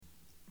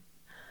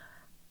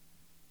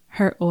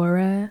Her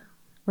aura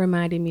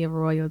reminded me of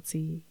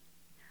royalty.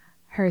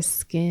 Her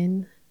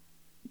skin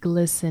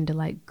glistened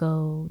like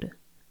gold.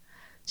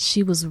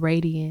 She was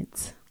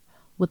radiant,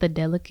 with a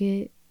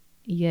delicate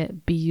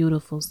yet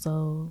beautiful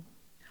soul.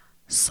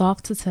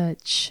 Soft to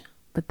touch,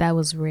 but that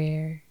was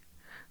rare.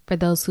 For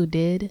those who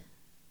did,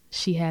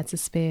 she had to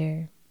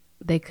spare.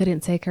 They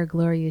couldn't take her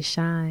glorious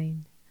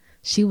shine.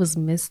 She was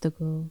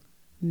mystical,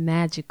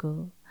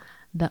 magical,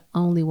 the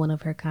only one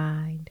of her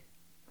kind.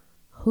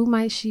 Who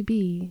might she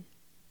be?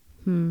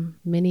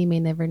 Many may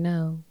never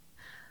know.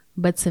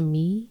 But to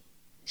me,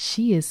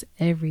 she is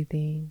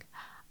everything.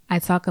 I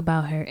talk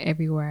about her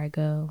everywhere I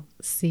go.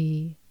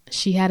 See,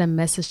 she had a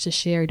message to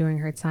share during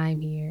her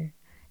time here.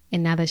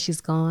 And now that she's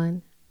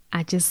gone,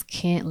 I just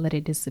can't let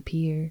it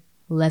disappear.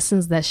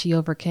 Lessons that she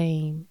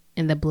overcame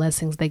and the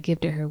blessings they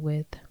gifted her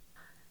with.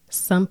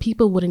 Some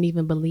people wouldn't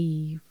even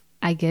believe.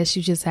 I guess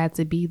you just had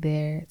to be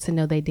there to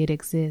know they did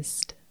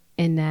exist.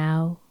 And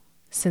now,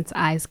 since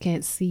eyes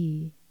can't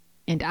see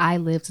and I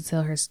live to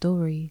tell her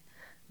story,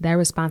 that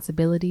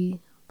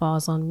responsibility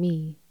falls on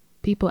me.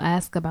 People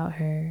ask about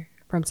her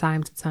from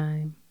time to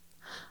time,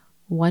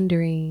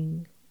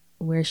 wondering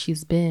where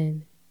she's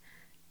been.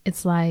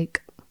 It's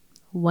like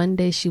one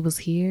day she was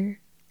here,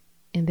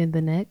 and then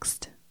the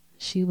next,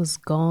 she was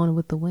gone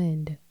with the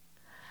wind.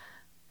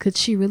 Could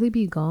she really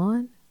be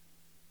gone?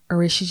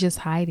 Or is she just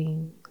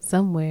hiding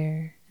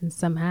somewhere and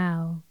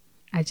somehow?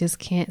 I just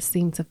can't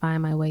seem to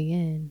find my way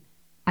in.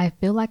 I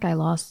feel like I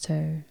lost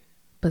her,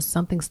 but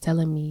something's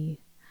telling me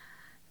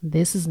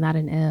this is not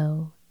an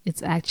L.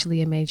 It's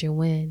actually a major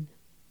win.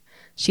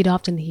 She'd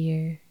often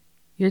hear,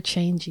 "You're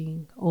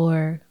changing,"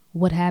 or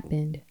 "What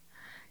happened?"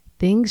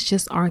 Things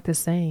just aren't the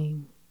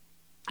same.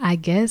 I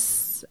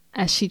guess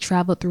as she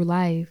traveled through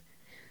life,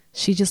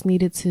 she just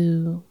needed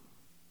to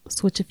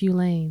switch a few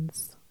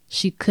lanes.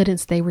 She couldn't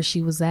stay where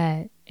she was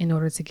at in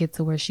order to get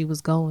to where she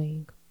was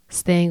going.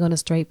 Staying on a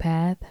straight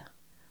path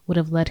would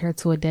have led her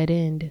to a dead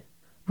end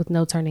with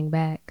no turning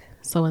back.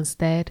 So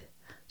instead,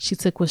 she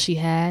took what she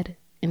had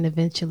and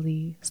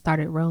eventually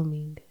started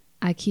roaming.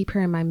 I keep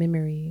her in my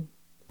memory.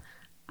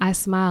 I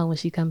smile when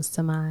she comes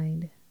to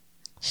mind.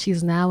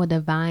 She's now a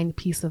divine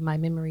piece of my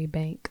memory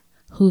bank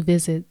who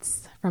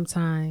visits from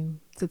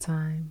time to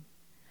time.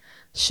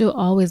 She'll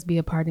always be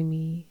a part of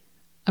me,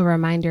 a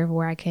reminder of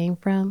where I came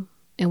from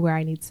and where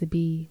I need to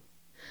be.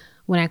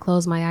 When I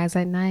close my eyes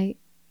at night,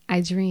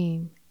 I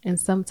dream, and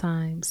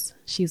sometimes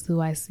she's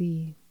who I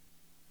see.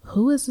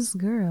 Who is this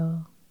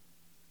girl?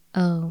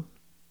 Oh,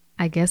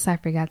 I guess I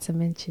forgot to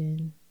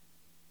mention.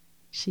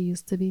 She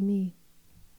used to be me.